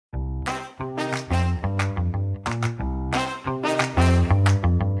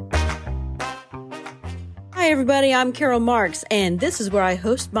everybody, I'm Carol Marks, and this is where I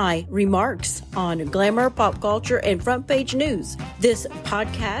host my remarks on glamour, pop culture, and front page news. This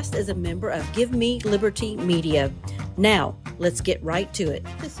podcast is a member of Give Me Liberty Media. Now, let's get right to it.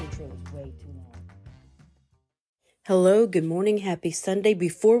 This intro is way too long. Hello, good morning, happy Sunday.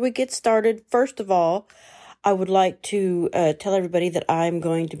 Before we get started, first of all, I would like to tell everybody that I'm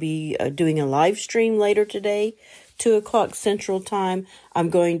going to be doing a live stream later today, 2 o'clock Central Time.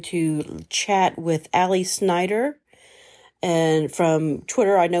 I'm going to chat with Allie Snyder, and from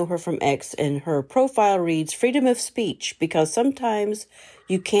Twitter. I know her from X, and her profile reads freedom of speech, because sometimes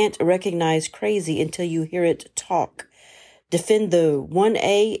you can't recognize crazy until you hear it talk. Defend the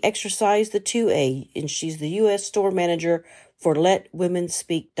 1A, exercise the 2A, and she's the U.S. store manager for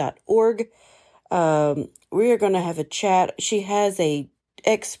letwomenspeak.org. We are going to have a chat. She has a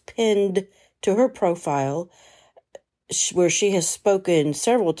X pinned to her profile where she has spoken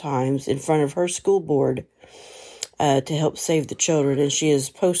several times in front of her school board to help save the children. And she has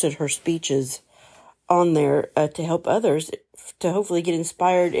posted her speeches on there to help others to hopefully get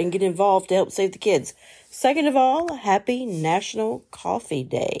inspired and get involved to help save the kids. Second of all, happy National Coffee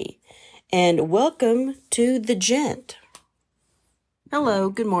Day. And welcome to the gent. Hello,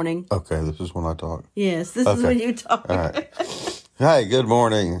 good morning. Okay, this is when I talk. Yes, this is when you talk. All right. Hey, good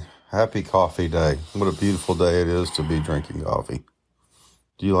morning. Happy Coffee Day. What a beautiful day it is to be drinking coffee.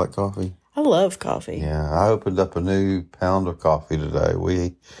 Do you like coffee? I love coffee. Yeah, I opened up a new pound of coffee today.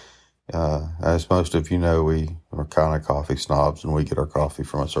 We, as most of you know, we are kind of coffee snobs, and we get our coffee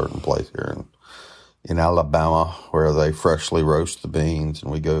from a certain place here in Alabama where they freshly roast the beans, and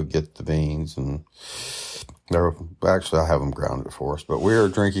we go get the beans, and actually, I have them grounded for us, but we are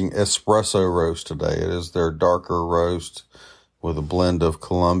drinking espresso roast today. It is their darker roast with a blend of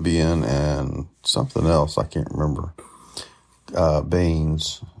Colombian and something else. I can't remember,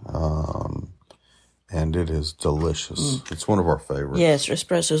 beans. And it is delicious. It's one of our favorites. Yes,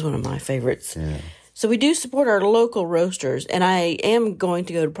 espresso is one of my favorites. Yeah. So we do support our local roasters, and I am going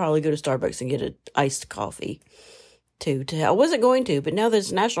to probably go to Starbucks and get an iced coffee too. I wasn't going to, but now that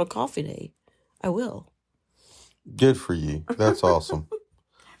it's National Coffee Day, I will. Good for you. That's awesome.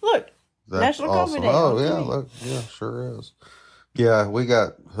 Look, That's National awesome. Coffee Day. Oh, yeah. Look, yeah, sure is. Yeah, we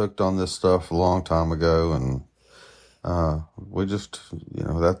got hooked on this stuff a long time ago, and we just,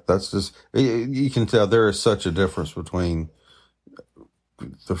 that's just, you can tell there is such a difference between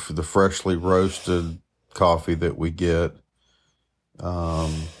the freshly roasted coffee that we get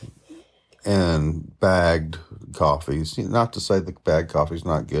and bagged coffees. Not to say the bagged coffee is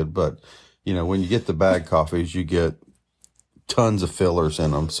not good, but when you get the bag coffees, you get tons of fillers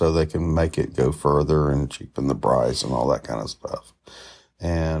in them so they can make it go further and cheapen the price and all that kind of stuff.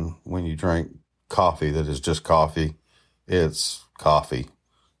 And when you drink coffee that is just coffee, it's coffee,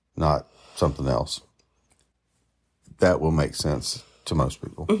 not something else. That will make sense to most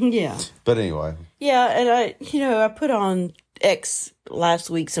people. Yeah. But anyway. Yeah, and I put on X last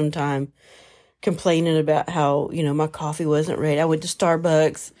week sometime complaining about how, my coffee wasn't ready. I went to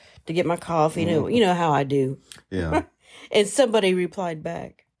Starbucks to get my coffee. You know how I do. Yeah. And somebody replied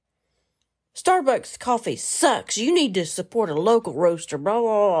back, Starbucks coffee sucks. You need to support a local roaster, blah,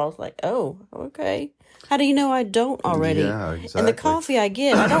 blah, blah. I was like, oh, okay. How do you know I don't already? Yeah, exactly. And the coffee I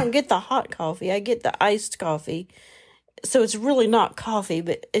get, I don't get the hot coffee. I get the iced coffee. So it's really not coffee,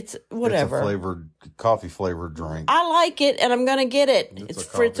 but it's whatever. It's a coffee flavored drink. I like it, and I'm going to get it.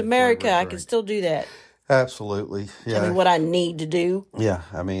 It's America. I can still do that. Absolutely. Yeah. Tell me what I need to do. Yeah.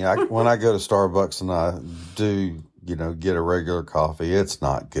 I mean, when I go to Starbucks and I do, get a regular coffee, it's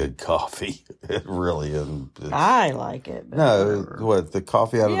not good coffee. It really isn't. I like it. No, what, the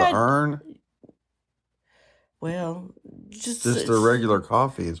coffee out of the urn? Well, just a regular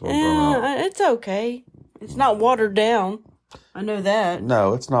coffee is what I'm talking about. It's okay. It's not watered down. I know that.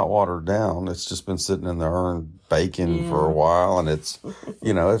 No, it's not watered down. It's just been sitting in the urn baking for a while, and it's,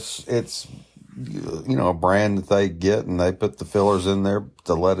 it's a brand that they get, and they put the fillers in there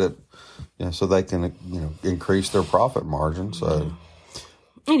to let it, so they can, increase their profit margin. So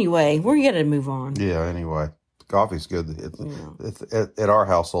anyway, we're going to move on. Yeah. Anyway, coffee's good. It's at our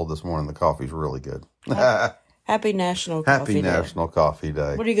household this morning. The coffee's really good. Happy National Coffee Day. Happy National Coffee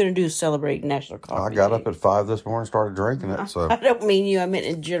Day. What are you going to do to celebrate National Coffee Day? I got up at 5 this morning and started drinking it. So I don't mean you. I meant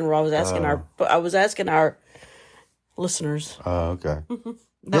in general. I was asking our listeners. Oh, okay.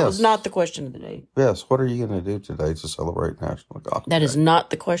 That was not the question of the day. Yes. What are you going to do today to celebrate National Coffee Day? That is not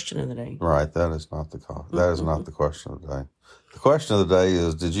the question of the day. Right. That is not that is not the question of the day. The question of the day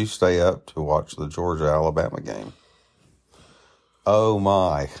is, did you stay up to watch the Georgia-Alabama game? Oh,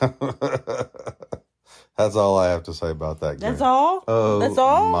 my. That's all I have to say about that game. That's all? Oh, That's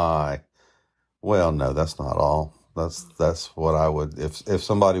all? My. Well, no, that's not all. That's what I would, if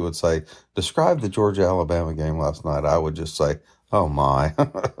somebody would say, describe the Georgia-Alabama game last night, I would just say, oh my,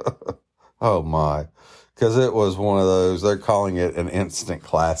 oh my, because it was one of those, they're calling it an instant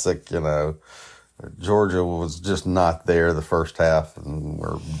classic, Georgia was just not there the first half, and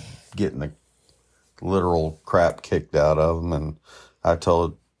we're getting the literal crap kicked out of them. And I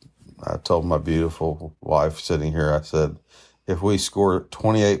told my beautiful wife sitting here, I said, if we score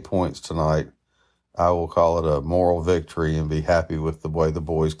 28 points tonight, I will call it a moral victory and be happy with the way the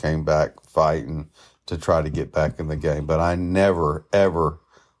boys came back fighting to try to get back in the game. But I never, ever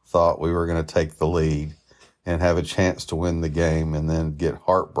thought we were going to take the lead and have a chance to win the game and then get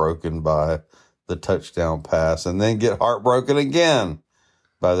heartbroken by the touchdown pass and then get heartbroken again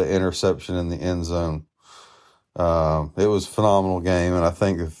by the interception in the end zone. It was a phenomenal game, and I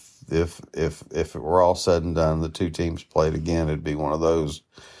think if it were all said and done, the two teams played again, it'd be one of those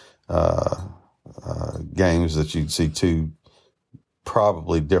games that you'd see two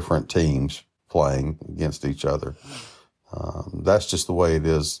probably different teams playing against each other. That's just the way it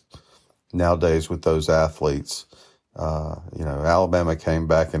is nowadays with those athletes. Alabama came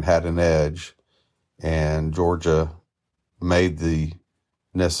back and had an edge, and Georgia made the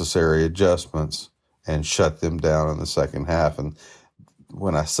necessary adjustments and shut them down in the second half. And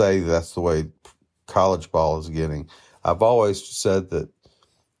when I say that's the way college ball is getting, I've always said that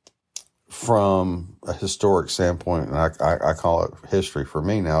from a historic standpoint, and I call it history for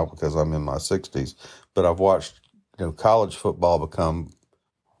me now because I'm in my 60s, but I've watched college football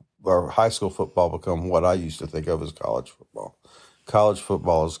or high school football become what I used to think of as college football. College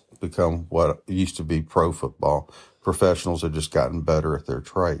football has become what used to be pro football. Professionals have just gotten better at their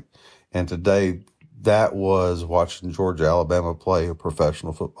trade. And today, that was watching Georgia, Alabama play a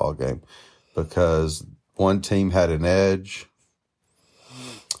professional football game because one team had an edge,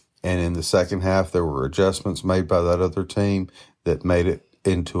 and in the second half, there were adjustments made by that other team that made it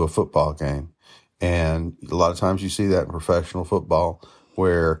into a football game. And a lot of times you see that in professional football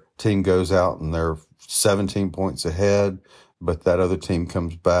where team goes out and they're 17 points ahead, but that other team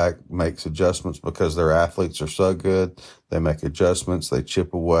comes back, makes adjustments because their athletes are so good. They make adjustments, they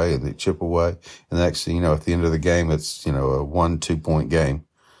chip away and they chip away. And the next thing you know, at the end of the game, it's, a 1-2 point game.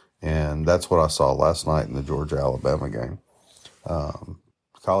 And that's what I saw last night in the Georgia-Alabama game.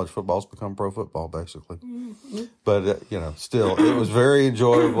 College football's become pro football, basically. Mm-hmm. But, still, it was very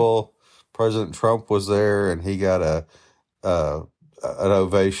enjoyable. President Trump was there, and he got an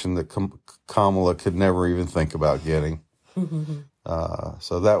ovation that Kamala could never even think about getting.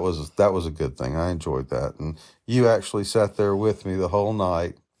 So that was a good thing. I enjoyed that. And you actually sat there with me the whole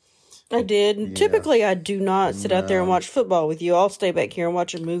night. I did. Yeah. Typically, I do not sit out there and watch football with you. I'll stay back here and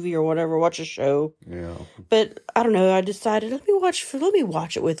watch a movie or whatever, watch a show. Yeah. But I don't know. I decided let me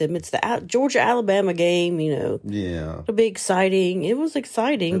watch it with him. It's the Georgia-Alabama game. Yeah. It'll be exciting. It was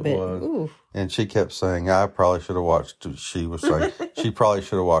exciting, ooh. And she kept saying, "I probably should have watched." She was saying she probably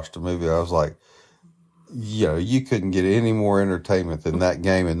should have watched a movie. I was like, you couldn't get any more entertainment than that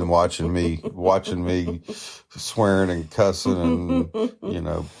game and then watching me swearing and cussing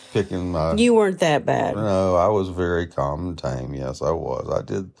and, picking my... You weren't that bad. No, I was very calm and tame. Yes, I was.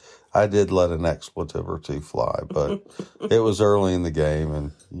 I did let an expletive or two fly, but it was early in the game,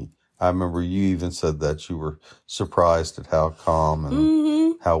 and I remember you even said that you were surprised at how calm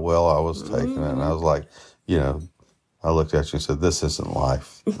and how well I was taking it. And I was like, I looked at you and said, this isn't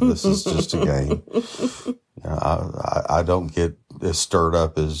life. This is just a game. I don't get as stirred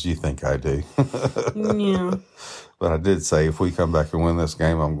up as you think I do. Yeah. But I did say, if we come back and win this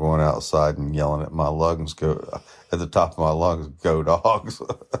game, I'm going outside and yelling at my lungs, at the top of my lungs, go Dogs,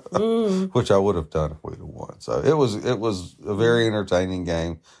 which I would have done if we'd have won. So it was a very entertaining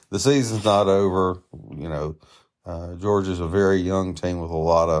game. The season's not over. Georgia's a very young team with a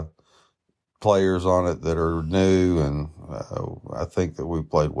lot of players on it that are new, and I think that we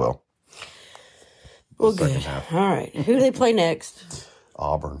played well. Well, good. All right. Who do they play next?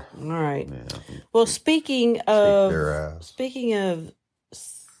 Auburn. All right. Yeah. Well, speaking of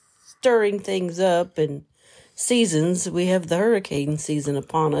stirring things up and seasons, we have the hurricane season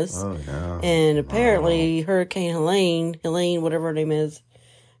upon us. Oh, yeah. And apparently Hurricane Helene, whatever her name is,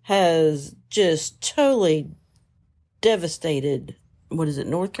 has just totally devastated, what is it,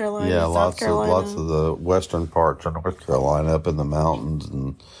 North Carolina? Yeah, South Carolina? Lots of the western parts of North Carolina, up in the mountains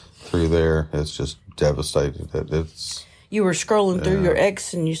and through there. It's just devastated. You were scrolling through your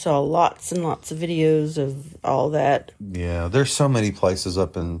X and you saw lots and lots of videos of all that. Yeah, there's so many places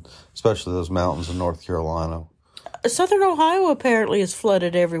up in, especially those mountains in North Carolina. Southern Ohio apparently is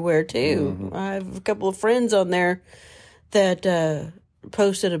flooded everywhere too. Mm-hmm. I have a couple of friends on there that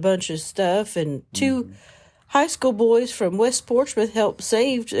posted a bunch of stuff, and two high school boys from West Portsmouth helped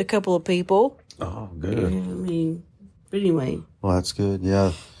save a couple of people. Oh, good. Yeah, I mean, but anyway. Well, that's good.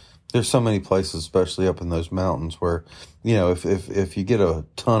 Yeah. There's so many places, especially up in those mountains, where, if you get a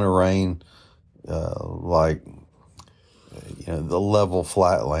ton of rain, like, the level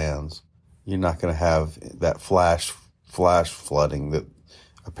flatlands, you're not going to have that flash flooding that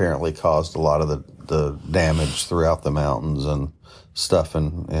apparently caused a lot of the damage throughout the mountains and stuff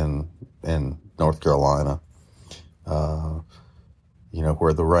in North Carolina.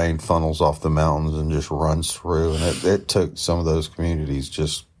 Where the rain funnels off the mountains and just runs through, and it took some of those communities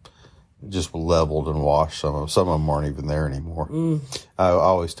just leveled and washed some of them aren't even there anymore. I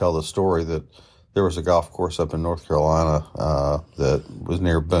always tell the story that there was a golf course up in North Carolina that was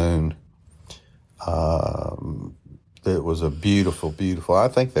near Boone. It was a beautiful, beautiful. I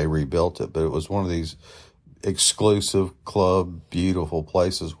think they rebuilt it, but it was one of these exclusive club, beautiful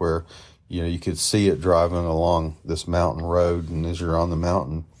places where you could see it driving along this mountain road, and as you're on the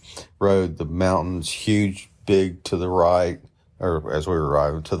mountain road, the mountain's huge, big to the right, or as we were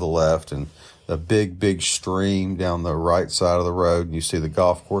driving to the left, and a big, big stream down the right side of the road, and you see the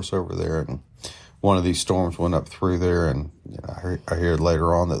golf course over there, and one of these storms went up through there, and I hear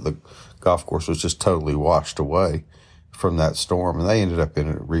later on that the golf course was just totally washed away from that storm, and they ended up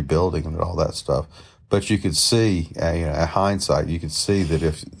rebuilding and all that stuff. But you could see, in hindsight, you could see that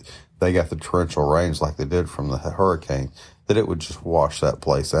if they got the torrential rains like they did from the hurricane, that it would just wash that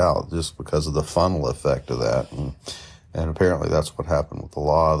place out just because of the funnel effect of that. And apparently that's what happened with a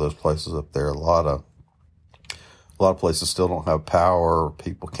lot of those places up there. A lot of places still don't have power.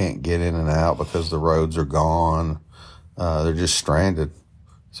 People can't get in and out because the roads are gone. They're just stranded.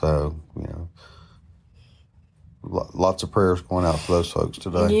 So, lots of prayers going out for those folks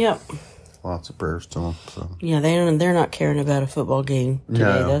today. Yep. Lots of prayers to them. So. Yeah, they're not caring about a football game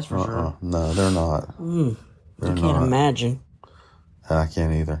today, that's for sure. No, they're not. I can't imagine. I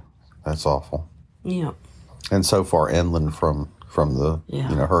can't either. That's awful. Yeah. And so far inland from the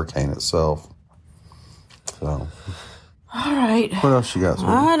hurricane itself. So. All right. What else you got?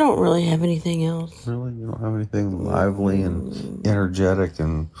 Sweetie? I don't really have anything else. Really? You don't have anything lively and energetic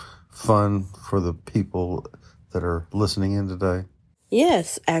and fun for the people that are listening in today?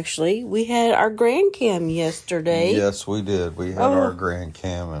 Yes, actually. We had our Grand Cam yesterday. Yes, we did. We had our Grand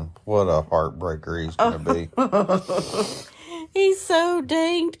Cam, and what a heartbreaker he's going to be. He's so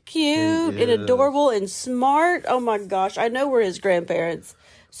dang cute and adorable and smart. Oh, my gosh. I know we're his grandparents,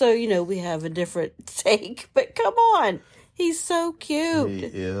 so, we have a different take. But come on. He's so cute. He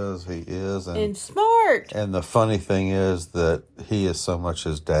is. And smart. And the funny thing is that he is so much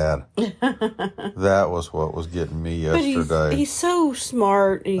his dad. That was what was getting me yesterday. But he's so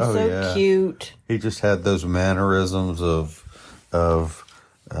smart. And he's cute. He just had those mannerisms of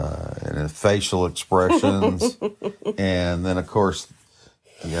and facial expressions. And then, of course,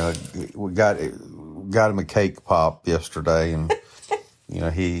 we got him a cake pop yesterday, and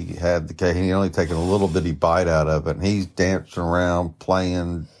he had the cake. He only taken a little bitty bite out of it, and he's dancing around,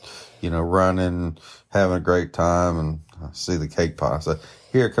 playing, running, having a great time. And I see the cake pop. I said,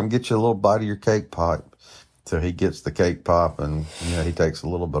 "Here, come get you a little bite of your cake pop." So he gets the cake pop, and he takes a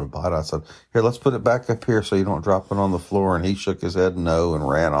little bit of bite. I said, "Here, let's put it back up here so you don't drop it on the floor." And he shook his head no and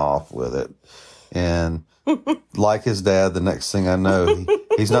ran off with it. And like his dad, the next thing I know,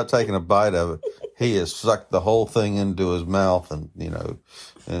 he's not taking a bite of it. He has sucked the whole thing into his mouth, and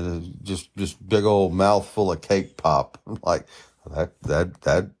and just big old mouthful of cake pop. I'm like,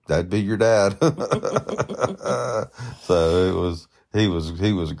 that'd be your dad. So he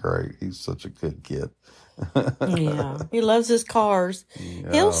was great. He's such a good kid. Yeah, he loves his cars.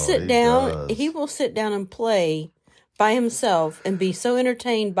 He'll sit down. He will sit down and play by himself and be so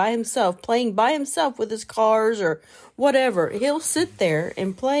entertained by himself, playing by himself with his cars or whatever. He'll sit there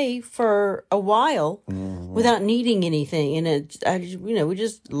and play for a while without needing anything. And we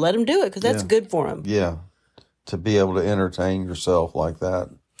just let him do it because that's good for him. Yeah. To be able to entertain yourself like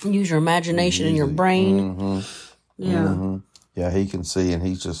that. Use your imagination and your brain. Mm-hmm. Yeah. Yeah, he can see, and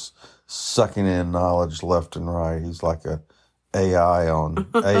he's just sucking in knowledge left and right. He's like a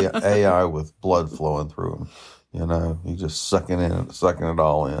AI with blood flowing through him. He's just sucking it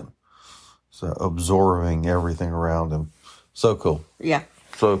all in. So absorbing everything around him. So cool. Yeah.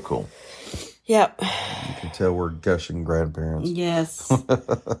 So cool. Yep. You can tell we're gushing grandparents. Yes.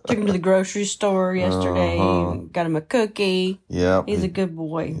 Took him to the grocery store yesterday. Got him a cookie. Yep. He's a good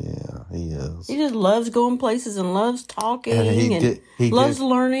boy. Yeah, he is. He just loves going places and loves talking and loves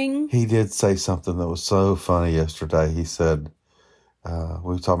learning. He did say something that was so funny yesterday. He said,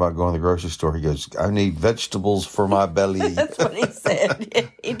 we talk about going to the grocery store. He goes, I need vegetables for my belly. That's what he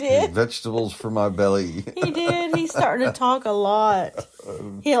said. He did. Vegetables for my belly. He did. He's starting to talk a lot.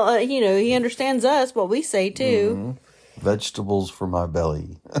 He'll, he understands us, what we say too. Mm-hmm. Vegetables for my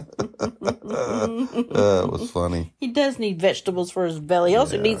belly. It was funny. He does need vegetables for his belly. He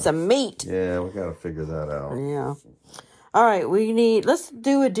also needs some meat. Yeah, we got to figure that out. Yeah. All right, let's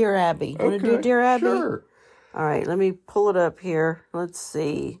do a Dear Abby. Want to do a Dear Abby? Sure. All right, let me pull it up here. Let's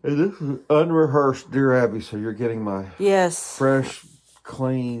see. Hey, this is unrehearsed Dear Abby, so you're getting my fresh,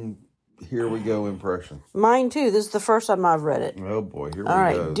 clean, here we go impression. Mine too. This is the first time I've read it. Oh boy, here we go. All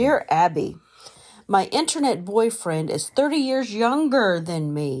right, go. Dear Abby. My internet boyfriend is 30 years younger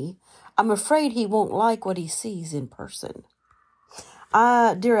than me. I'm afraid he won't like what he sees in person.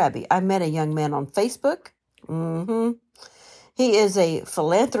 Dear Abby, I met a young man on Facebook. Mm-hmm. He is a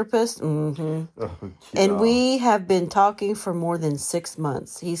philanthropist. Mm-hmm. Oh, and we have been talking for more than 6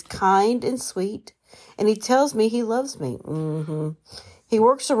 months. He's kind and sweet, and he tells me he loves me. Mm-hmm. He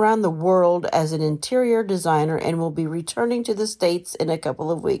works around the world as an interior designer and will be returning to the States in a couple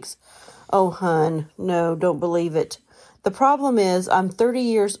of weeks. Oh, hun, no, don't believe it. The problem is I'm 30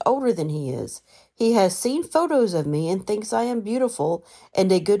 years older than he is. He has seen photos of me and thinks I am beautiful and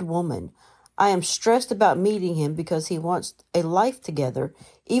a good woman. I am stressed about meeting him because he wants a life together,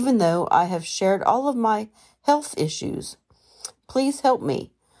 even though I have shared all of my health issues. Please help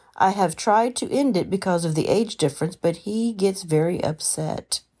me. I have tried to end it because of the age difference, but he gets very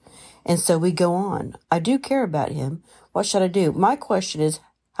upset. And so we go on. I do care about him. What should I do? My question is,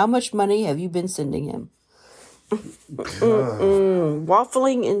 how much money have you been sending him?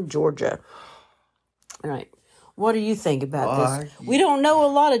 Waffling in Georgia. All right. What do you think about this? We don't know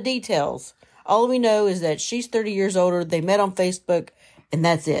a lot of details. All we know is that she's 30 years older. They met on Facebook, and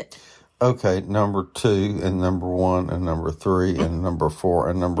that's it. Okay, number 2 and number 1 and number 3 and number 4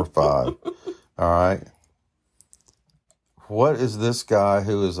 and number 5. All right. What is this guy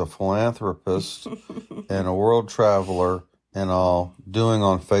who is a philanthropist and a world traveler and all doing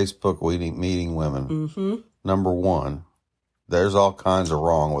on Facebook meeting women? Mm-hmm. Number 1, there's all kinds of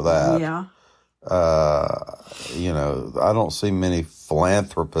wrong with that. Yeah. I don't see many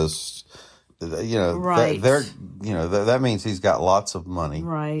philanthropists. Right. That means he's got lots of money.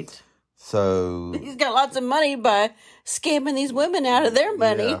 Right. So he's got lots of money by scamming these women out of their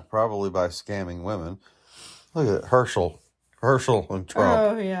money. Yeah, probably by scamming women. Look at Herschel and Trump.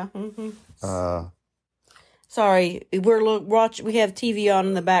 Oh yeah. Mm-hmm. Sorry, we have TV on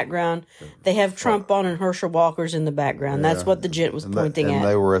in the background. They have Trump on and Herschel Walker's in the background. Yeah. That's what the gent was pointing at. And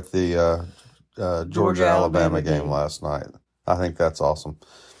they were at the Georgia Alabama game last night. I think that's awesome.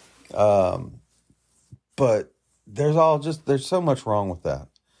 But there's so much wrong with that.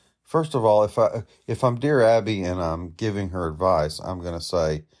 First of all, if I'm Dear Abby and I'm giving her advice, I'm going to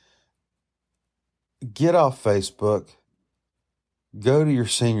say, get off Facebook, go to your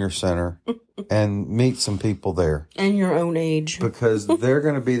senior center, and meet some people there. And your own age. Because they're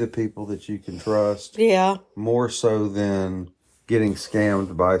going to be the people that you can trust. Yeah. More so than getting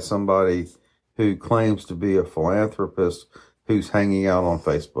scammed by somebody who claims to be a philanthropist who's hanging out on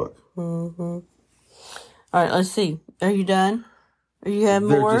Facebook. Mm-hmm. All right, let's see. Are you done? Or you have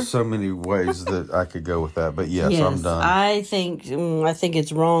more? There's just so many ways that I could go with that. But yes, I'm done. I think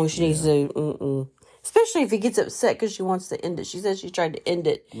it's wrong. She needs to... Especially if he gets upset because she wants to end it. She says she tried to end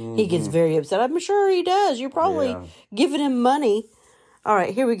it. Mm-hmm. He gets very upset. I'm sure he does. You're probably giving him money. All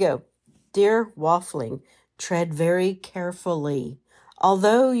right, here we go. Dear Waffling, tread very carefully.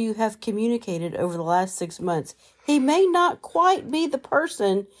 Although you have communicated over the last 6 months, he may not quite be the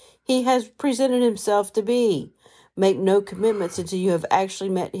person he has presented himself to be. Make no commitments until you have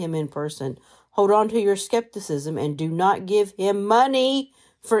actually met him in person. Hold on to your skepticism and do not give him money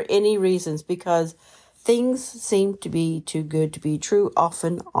for any reasons, because things seem to be too good to be true,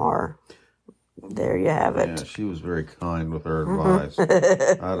 often are. There you have it. Yeah, she was very kind with her advice.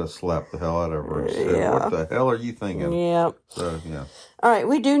 I'd have slapped the hell out of her and said, what the hell are you thinking? Yeah. So, yeah. All right,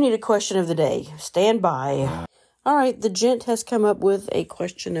 we do need a question of the day. Stand by. All right, the gent has come up with a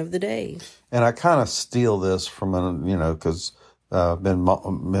question of the day. And I kind of steal this from, because my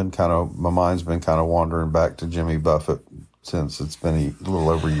mind's been kind of wandering back to Jimmy Buffett since it's been a little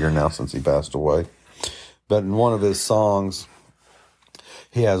over a year now since he passed away. But in one of his songs,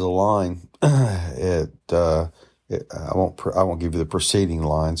 he has a line. I won't give you the preceding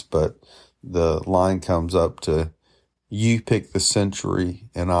lines, but the line comes up to, "You pick the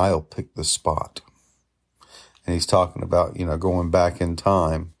century and I'll pick the spot." And he's talking about, going back in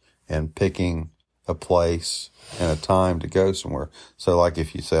time and picking a place and a time to go somewhere. So like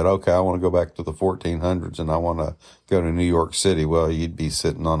if you said, okay, I want to go back to the 1400s and I want to go to New York City, well, you'd be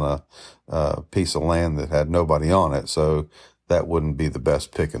sitting on a piece of land that had nobody on it. So that wouldn't be the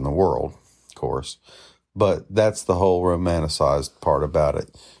best pick in the world, of course. But that's the whole romanticized part about it.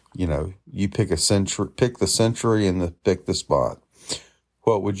 You know, you pick the century and pick the spot.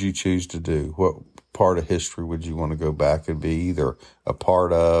 What would you choose to do? What part of history would you want to go back and be either a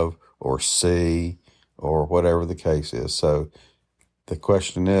part of or see or whatever the case is? So the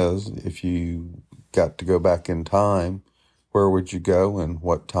question is, if you got to go back in time, where would you go and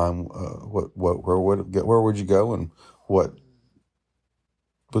what time, where would you go and what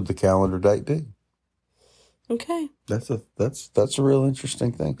would the calendar date be? Okay. That's a real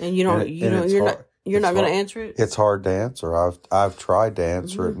interesting thing. And you're not going to answer it? It's hard to answer. I've tried to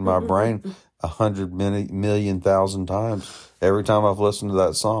answer it in my brain 100 million thousand times. Every time I've listened to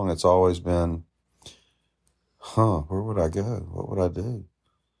that song, it's always been, where would I go? What would I do?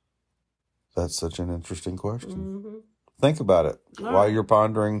 That's such an interesting question. Mm-hmm. Think about it while you're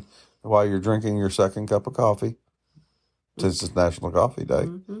pondering, while you're drinking your second cup of coffee, since it's National Coffee Day.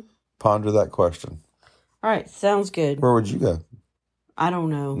 Mm-hmm. Ponder that question. All right, sounds good. Where would you go? I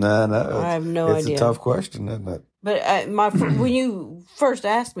don't know. No. I have no idea. It's a tough question, isn't it? But when you first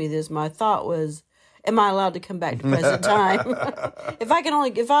asked me this, my thought was, am I allowed to come back to present time?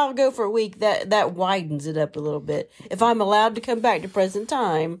 If I'll go for a week, that widens it up a little bit. If I'm allowed to come back to present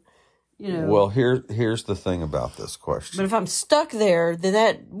time, you know. Well, here's the thing about this question. But if I'm stuck there, then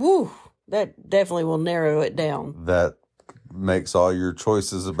that definitely will narrow it down. That makes all your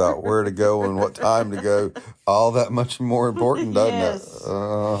choices about where to go and what time to go all that much more important, doesn't yes. it?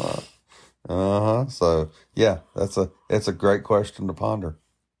 So yeah, it's a great question to ponder.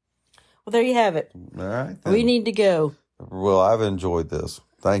 Well, there you have it. All right. Then. We need to go. Well, I've enjoyed this.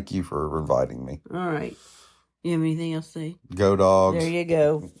 Thank you for inviting me. All right. You have anything else to say? Go Dogs. There you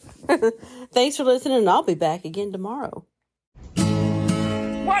go. Thanks for listening, and I'll be back again tomorrow.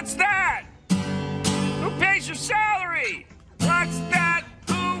 What's that? Who pays your salary? What's that?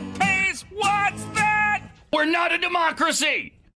 Who pays? What's that? We're not a democracy!